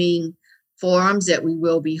upcoming forums that we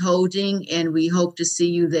will be holding, and we hope to see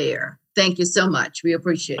you there. Thank you so much. We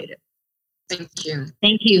appreciate it. Thank you.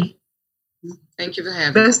 Thank you. Thank you for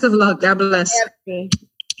having me. Best of luck. God bless. Thank you.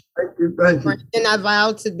 Thank you. And I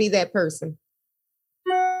vow to be that person.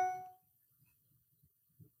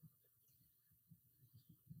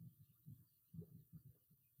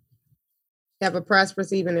 Have a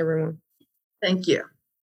prosperous evening, everyone. Thank you.